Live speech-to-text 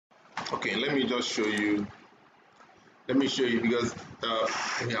Okay, let me just show you. Let me show you because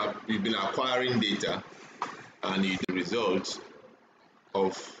we've been acquiring data and the results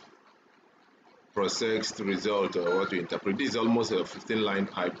of processed result or what we interpret. This is almost a 15-line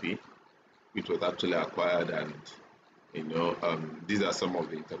IP which was actually acquired, and these are some of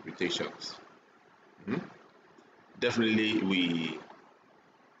the interpretations. Definitely,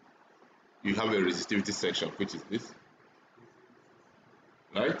 you have a resistivity section, which is this,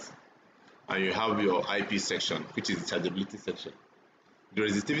 right? And you have your IP section, which is the chargeability section. The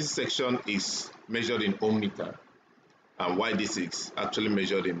resistivity section is measured in ohm meter, and why this is actually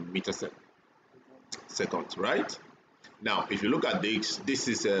measured in meter seconds, right? Now, if you look at this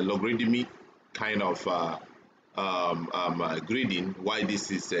is a logarithmic kind of grading, why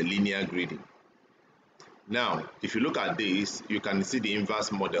this is a linear grading. Now, if you look at this, you can see the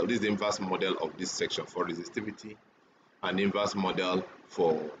inverse model. This is the inverse model of this section for resistivity, and inverse model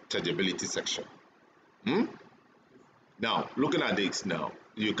for chargeability section. Now, looking at this now,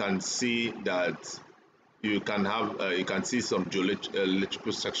 you can see that you can see some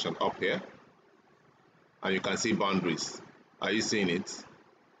electrical section up here, and you can see boundaries. Are you seeing it?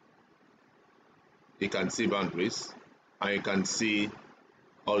 You can see boundaries, and you can see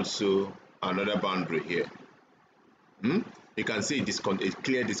also another boundary here. You can see a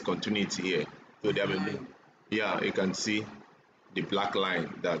clear discontinuity here. So there will be, yeah, you can see the black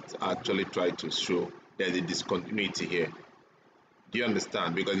line that actually tried to show there's a discontinuity here. Do you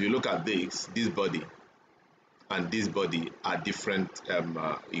understand? Because if you look at this body and this body are different.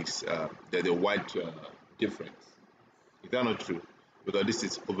 There's a wide difference. Is that not true? Because this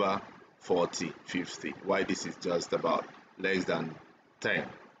is over 40, 50. Why this is just about less than 10.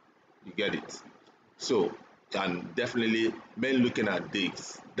 You get it? So, and definitely when looking at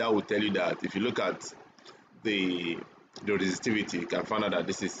this, that will tell you that if you look at the resistivity, you can find out that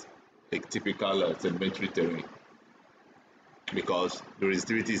this is a typical sedimentary terrain, because the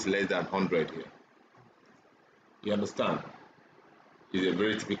resistivity is less than 100 here. You understand? It's a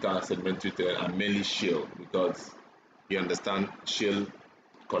very typical sedimentary terrain, and mainly shale, because you understand shale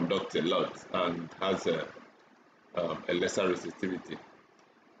conducts a lot and has a lesser resistivity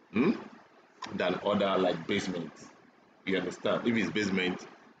than other like basement. You understand? If it's basement,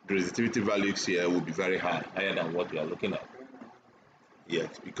 the resistivity values here will be very high, higher than what we are looking at.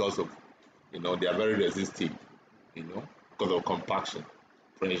 Yes, because of they are very resistive, because of compaction,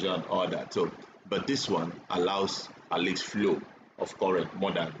 pressure, and all that. So, but this one allows at least flow of current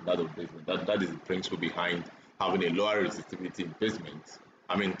more than that of basement. That is the principle behind having a lower resistivity in basement.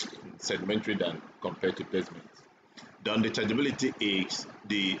 I mean, sedimentary than compared to basement. Then the chargeability is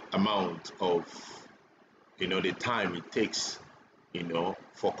the amount of the time it takes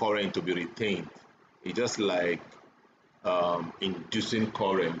for current to be retained. It's just like inducing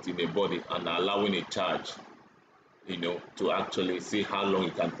current in a body and allowing a charge to actually see how long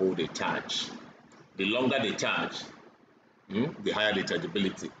it can hold a charge. The longer the charge, the higher the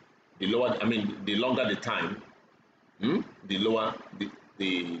chargeability. The longer the time, the lower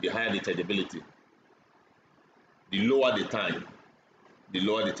the higher the chargeability. The lower the time, the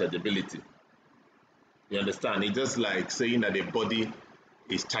lower the chargeability. You understand? It's just like saying that the body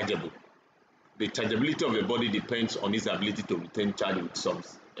is chargeable. The chargeability of the body depends on its ability to retain charge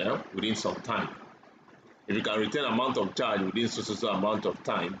within some time. If you can retain amount of charge within so amount of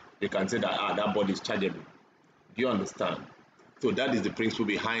time, you can say that that body is chargeable. Do you understand? So that is the principle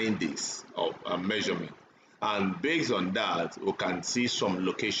behind this measurement. And based on that, we can see some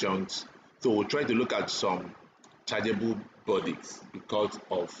locations. So we'll try to look at some chargeable bodies because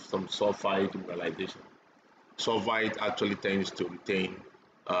of some sulfide mineralization. Sulfide actually tends to retain,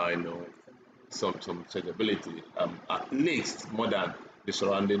 some chargeability, at least more than the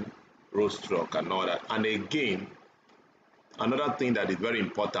surrounding road rock and all that. And again, another thing that is very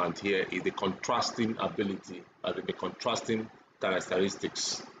important here is the contrasting ability, the contrasting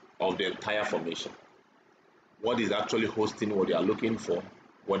characteristics of the entire formation. What is actually hosting what they are looking for,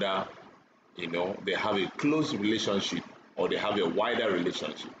 whether they have a close relationship or they have a wider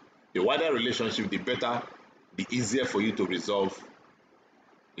relationship. The wider relationship, the better, the easier for you to resolve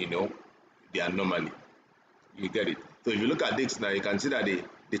the anomaly. You get it? So if you look at this now, you can see that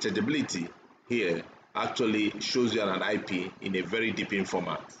the chargeability here actually shows you an IP in a very dipping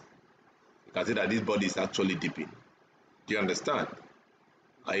format. You can see that this body is actually dipping. Do you understand?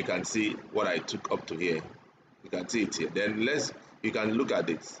 And you can see what I took up to here. You can see it here. Then you can look at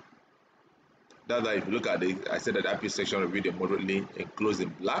this. That's why if you look at it, I said that the IP section will be the moderately enclosed in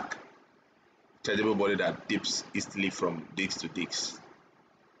black, chargeable body that dips easily from disc to disc.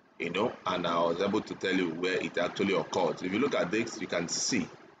 And I was able to tell you where it actually occurs. If you look at this, you can see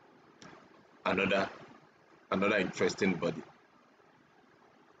another interesting body,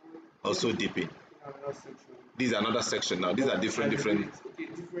 also dipping. These are another section now. These are different.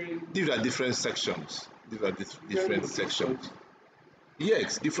 These are different sections. These are different sections.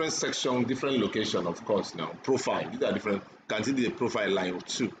 Yes, different section, different location, of course. Now profile. These are different. Can see the profile line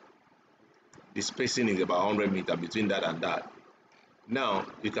too. The spacing is about 100 meters between that and that. Now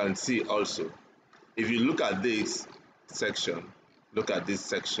you can see also, if you look at this section, look at this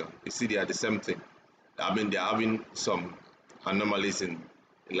section, you see they are the same thing. I mean, they are having some anomalies in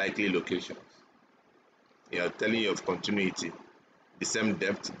likely locations. They are telling you of continuity, the same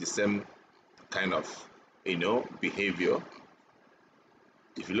depth, the same kind of, behavior.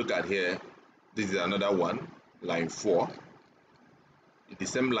 If you look at here, this is another one, line 4. The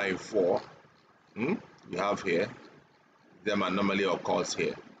same line 4 you have here, them anomaly occurs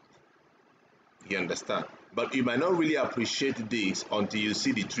here. You understand? But you might not really appreciate this until you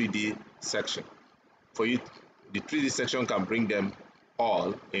see the 3D section. For you, the 3D section can bring them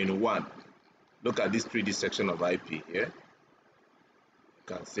all in one. Look at this 3D section of IP here. You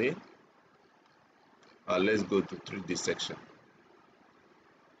can see. Let's go to 3D section.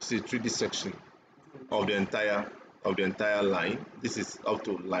 See 3D section of the entire line. This is up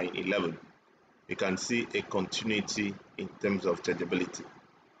to line 11. You can see a continuity in terms of chargeability.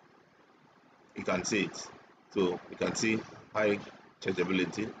 You can see it. So you can see high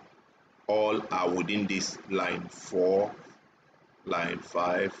chargeability. All are within this line 4, line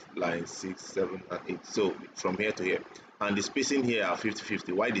 5, line 6, 7, and 8. So from here to here. And the spacing here are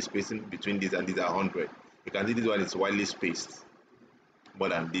 50-50. Why the spacing between these and these are 100? You can see this one is widely spaced more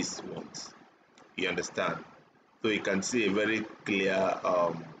than these ones. You understand? So you can see a very clear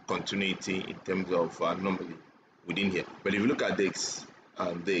continuity in terms of anomaly within here. But if you look at this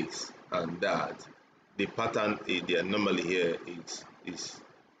and that, the pattern, the anomaly here is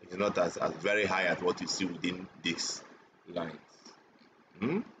not as very high as what you see within these lines.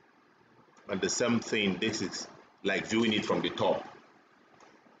 And the same thing, this is like viewing it from the top.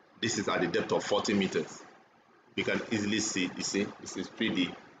 This is at the depth of 40 meters. You can easily see, you see, this is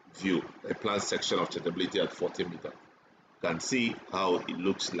 3D view, a plant section of chargeability at 40 meters. You can see how it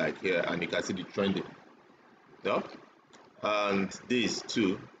looks like here, and you can see the trending. Yeah? And this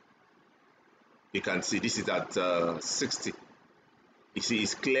too, you can see this is at 60. You see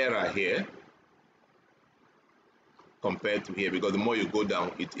it's clearer here compared to here, because the more you go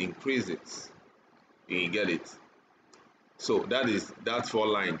down, it increases. You get it? So that 4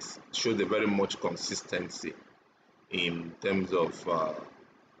 lines shows a very much consistency in terms of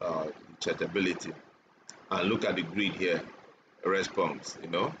chargeability. And look at the grid here, response.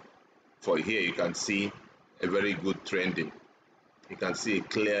 For here you can see a very good trending. You can see a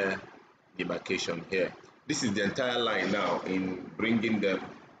clear demarcation here. This is the entire line now in bringing them,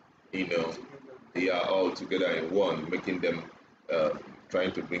 they are all together in one, making them,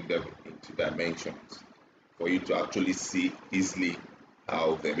 trying to bring them into dimensions for you to actually see easily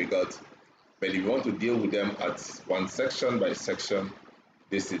how they, because but if you want to deal with them at one section by section,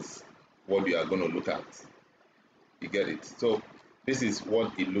 this is what you are going to look at. You get it? So this is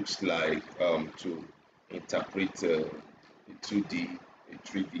what it looks like to interpret a 2D, a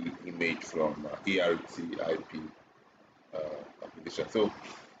 3D image from ERT IP application. So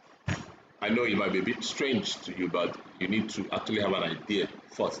I know it might be a bit strange to you, but you need to actually have an idea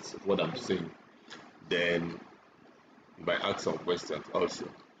first of what I'm saying. Then you might ask some questions also.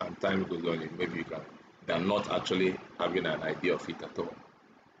 And time goes on, maybe you can, than not actually having an idea of it at all.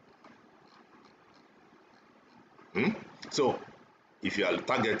 So if you are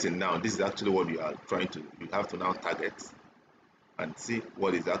targeting now, this is actually what you are trying to, you have to now target and see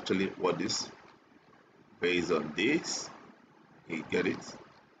what is actually what is based on this. You get it?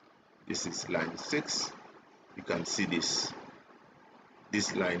 This is line 6. You can see this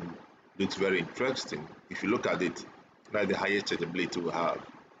line looks very interesting. If you look at it, that's the highest chargeability we have.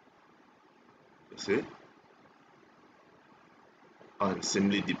 You see? And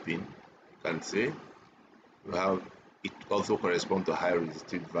similarly dipping, you can see we have it also corresponds to high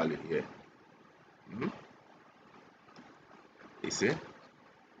resistive value here. You see?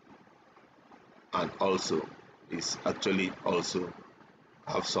 And also it's actually also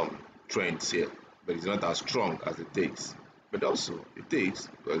have some trends here, but it's not as strong as it takes. But also it takes,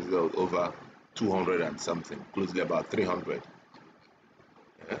 because it's over 200 and something, closely about 300.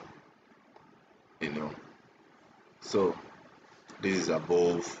 Yeah? So this is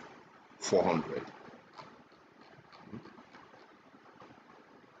above 400.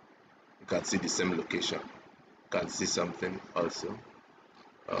 You can see the same location. You can see something also,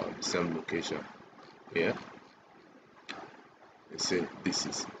 the same location here. You see, this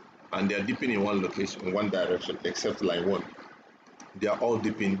is and they are dipping in one location, in one direction, except line 1. They are all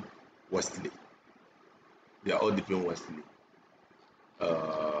dipping westerly. They are all dipping westerly.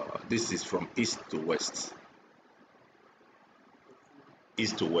 This is from east to west.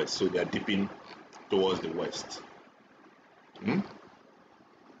 East to west, so they are dipping towards the west.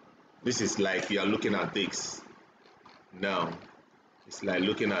 This is like you are looking at this. Now, it's like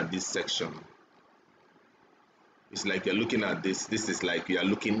looking at this section. It's like you're looking at this. This is like you are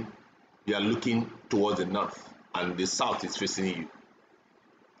looking towards the north, and the south is facing you.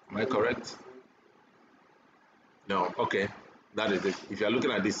 Am I correct? No. Okay, that is it. If you are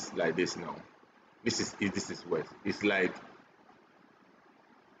looking at this like this now, this is west. It's like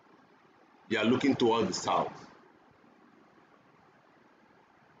you are looking towards the south.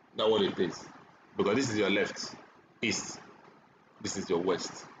 That's what it is. Because this is your left, east. This is your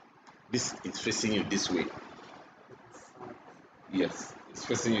west. This is facing you this way. Yes, it's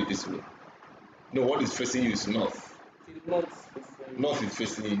facing you this way. No, what is facing you is north. North is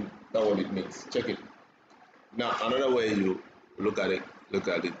facing you. That's what it means. Check it. Now, another way you look at it. That's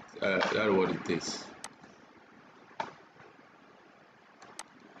what it is.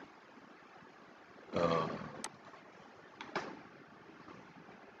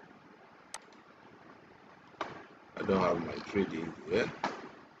 I don't have my trading here.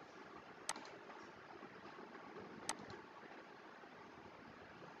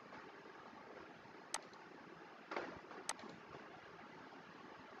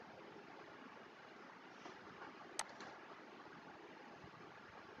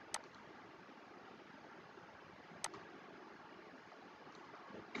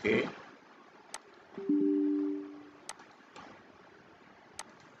 Okay.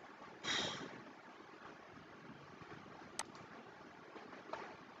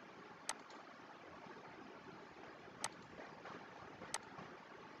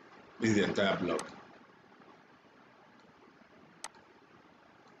 This is the entire block.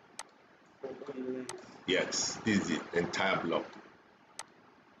 Yes, this is the entire block.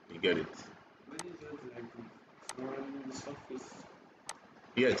 You get it?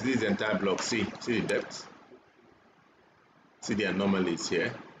 Yes, this is the entire block. See the depth. See the anomalies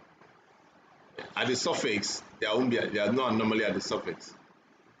here. At the surface, there won't be there is no anomaly at the surface.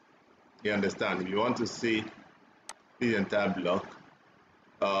 You understand? If you want to see the entire block,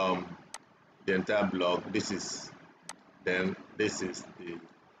 this is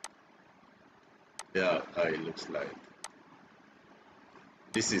the how it looks like.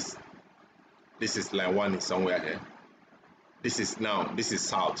 This is line 1 is somewhere here. This is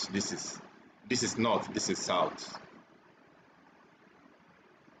south. This is north. This is south.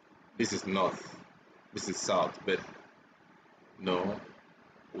 This is north. This is south. But no,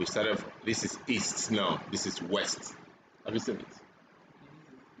 we started. This is east now. This is west. Have you seen it?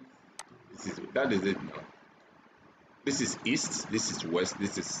 That is it now. This is east. This is west.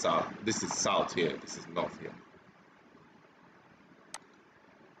 This is south. This is south here. This is north here.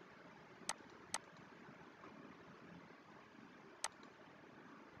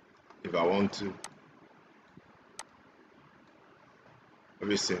 If I want to, have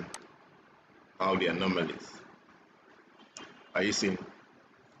you seen how the anomalies? Are you seeing?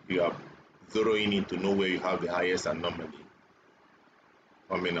 You are zeroing in to know where you have the highest anomaly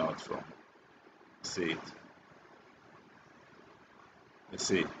coming out from. See it. You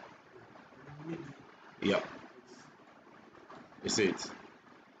see it. Yeah. You see it.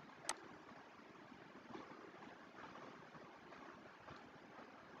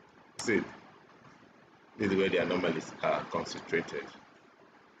 See, this is where the anomalies are concentrated.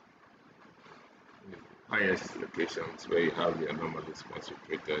 Highest locations where you have the anomalies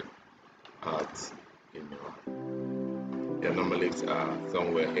concentrated at, the anomalies are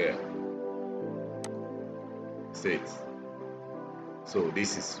somewhere here. See it. So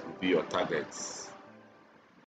this is your targets.